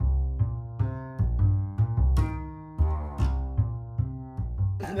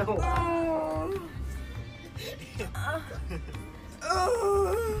No.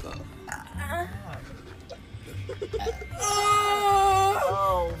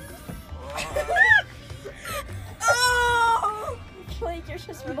 Oh. Blake, you're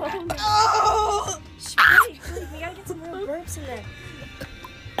just moaning. Blake, we gotta get some real burps in there.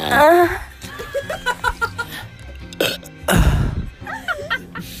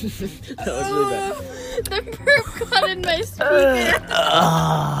 That was really bad. The burp got in my speaker.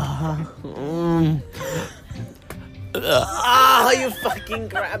 Oh, you fucking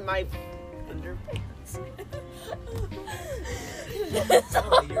grabbed my underpants.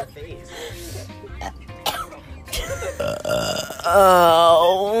 Oh, your face.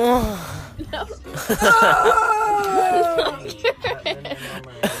 Oh. No.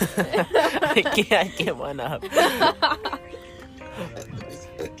 I can't get one up.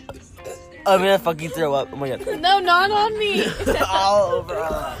 I'm gonna fucking throw up. Oh my god. No, not on me. All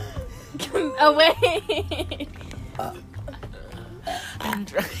over. Away. I'm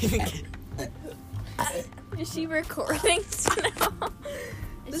trying to get... Is she recording now?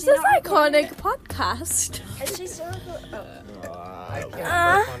 This is iconic podcast. Is she so good? I can't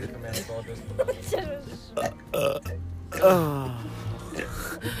Uh. on command, so I'll just...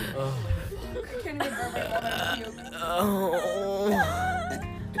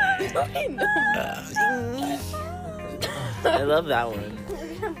 I love that one.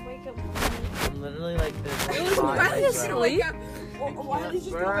 I'm literally like this. Why did you sleep? Why did you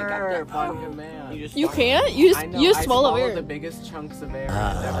just wake up that on command. You can't? You I know, you I swallow swallowed air. the biggest chunks of air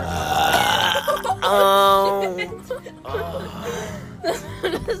Oh.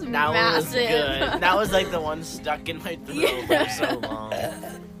 That was That was massive. good. That was like the one stuck in my throat for so long.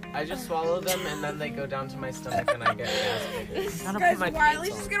 I just swallow them and then they go down to my stomach and I get gas. Gotta Guys, put my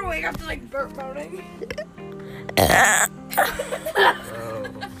Wiley's pants just on. gonna wake up to like burp moaning. I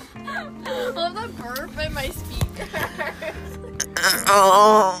love the burp in my speaker.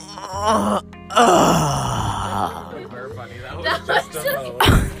 Very funny. That was That just was a just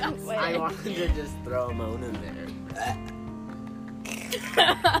moan. I wanted to just throw a moan in there.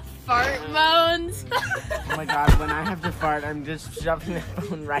 Fart moans. Oh my god, when I have to fart, I'm just shoving the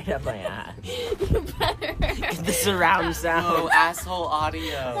phone right up my ass. You better. The surround sound. Oh, asshole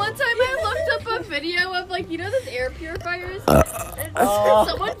audio. One time I looked up a video of like, you know those air purifiers? And Oh.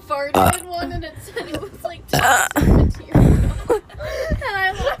 someone farted in one and it said it was like toxic material. And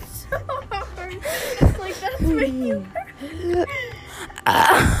I laughed so hard. It's like, that's making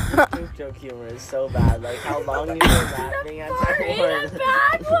Joke humor is so bad. Like how long you were laughing at fart that in a one.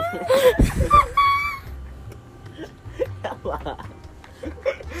 bad one.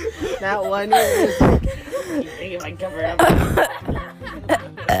 That one was like, you think if I cover it up?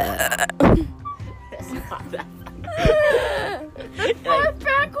 It's not that The fart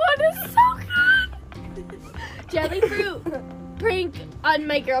back one is so good. Jelly fruit prank on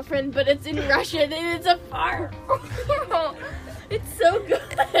my girlfriend, but it's in Russian and it's a fart. It's so good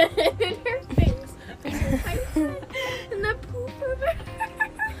in her face. And the poop of her.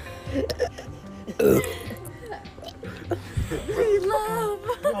 We love.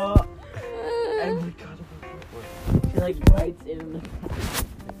 Oh my god. She like bites in the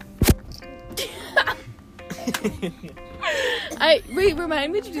Wait,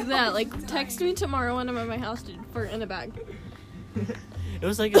 remind me to do that. Like, text me tomorrow when I'm at my house to fart in a bag. It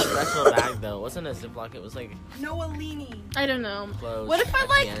was like a special bag though. It wasn't a Ziploc. It was like Noelini. I don't know. closed. What if I at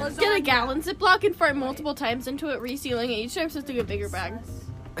like the end. get a gallon Ziploc and fart multiple times into it, resealing it each time so it's like a bigger bag?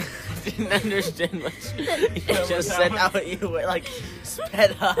 I didn't understand what you just said. How you were like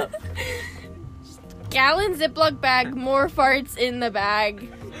sped up. Gallon Ziploc bag, more farts in the bag.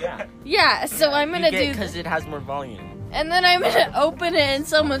 Yeah. Yeah, so I'm gonna do, because it has more volume. and then I'm gonna open it in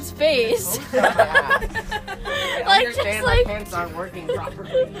someone's face. I Like, understand just my like, pants aren't working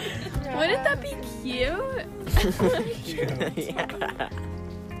properly. wouldn't that be cute? Yeah.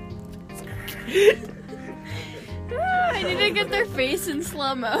 I need to get their face in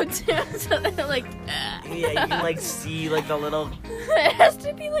slow mo too, so they're like, Yeah, you can like see like the little. it has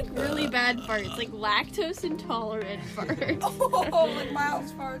to be like really bad farts, like lactose intolerant farts. Oh, like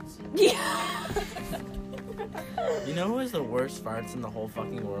Miles farts. Yeah. You know who has the worst farts in the whole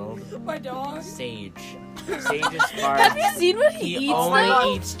fucking world? My dog. Sage. Sage's farts. Have you seen what he He eats only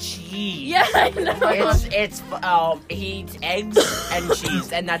though? eats cheese. Yeah, I know. He eats eggs and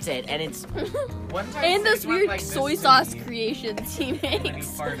cheese, and that's it. And it's One time And those Sage went weird like this soy to sauce me creations he when he makes.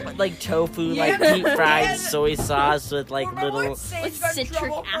 farted. like tofu, Yeah. like deep fried Yeah. soy sauce with like Remember when little. Sage with got in citric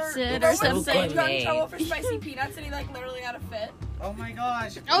trouble for- acid or remember when something? Sage got in Gourmet. trouble for spicy peanuts and he like literally had a fit. Oh my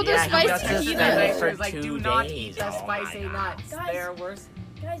gosh. Oh, those Yeah, he spicy got peanuts. suspended She for was like, 2 do not days. eat the Oh my spicy God. nuts. Guys. They're worse.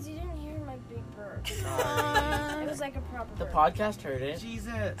 Guys, you didn't hear my big burp. Sorry. It was like a proper The burp. podcast heard it.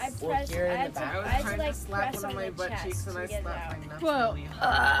 Jesus. I We'll pressed. hear it I in had the to, back. I was I had to trying to like slap press one of on my the butt chest cheeks and to I get it slapped out. my nuts Whoa. really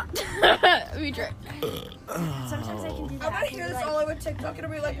hard. We tried. Sometimes I can do I'm that. gonna hear this all over TikTok and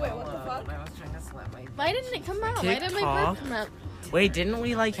I'll be like, wait, what the fuck? I was trying to slap my Why didn't it come out? Why did my burp TikTok? come out? Wait, didn't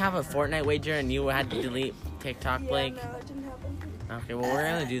we like have a Fortnite wager and you had to delete TikTok, Blake? Yeah, no, it didn't happen. Okay, well we're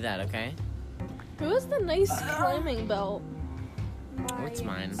gonna do that, okay? Who was the nice climbing belt? What's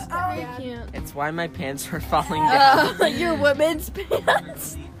mine? Very cute. It's why my pants are falling down. Your women's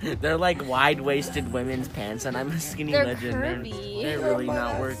pants. They're like wide-waisted women's pants, and I'm a skinny They're legend. curvy. They're really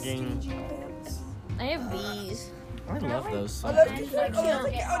not working. I have these. I love those. Are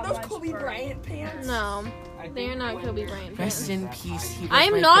those Kobe Bryant pants? No, they are not Kobe Bryant Rest pants. in peace. He was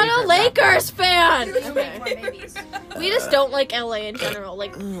I'm my not a favorite Lakers fan. He was Okay. making more babies. We just don't like LA in general.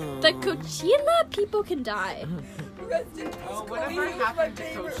 Like rapper. the Coachella people can die. Rest in peace, Oh, Kobe. whatever He was my happened to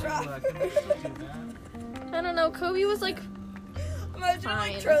favorite Coachella? rapper. Can we still do that? I don't know. Kobe was like, Imagine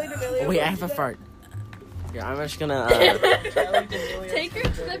Fine. like Charlie D'Amelio. Wait, I have a fart. Yeah, I'm just gonna. take her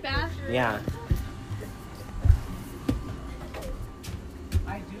to the bathroom. Yeah.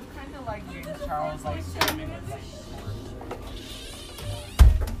 I do kind of like James Charles like swimming with like.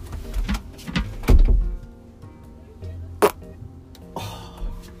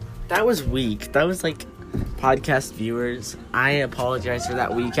 That was weak. That was like podcast viewers. I apologize for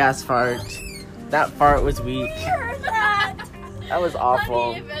that weak ass fart. That fart was weak. Heard that? That was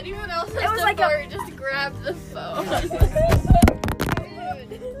awful. Honey, if anyone else has It was to like a- fart, just grab the phone.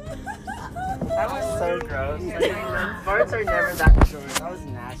 That was so gross. Like, farts are never that short. That was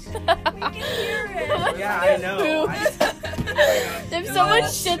nasty. We can hear it. Yeah, I know. If someone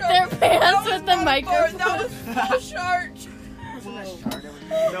shit their pants with the microphone. That was so short.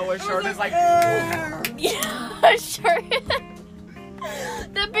 No, we're short is like. Yeah, sure.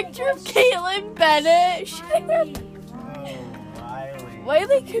 The picture of Caitlyn Bennett. Riley.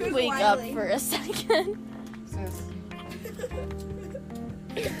 Wiley can wake up Wiley? for a second.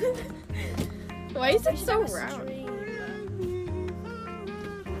 Why is it so round?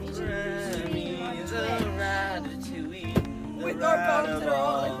 With our phones that are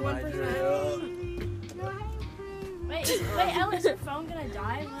all like 1%. Wait, Alex, your phone gonna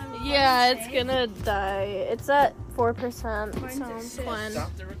die? Yeah, it's gonna die. It's at 4%. Mine's So at 6. Gwen.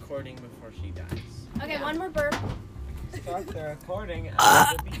 Stop the recording before she dies. Okay, one more burp. Start the recording at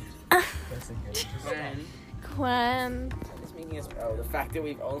the beat. Then, Gwen. this meeting is the fact that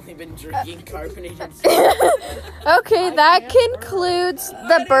we've only been drinking carbonated. Okay, that concludes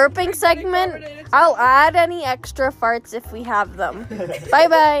the burping segment. I'll add any extra farts if we have them. Bye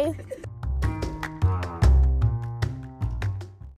bye.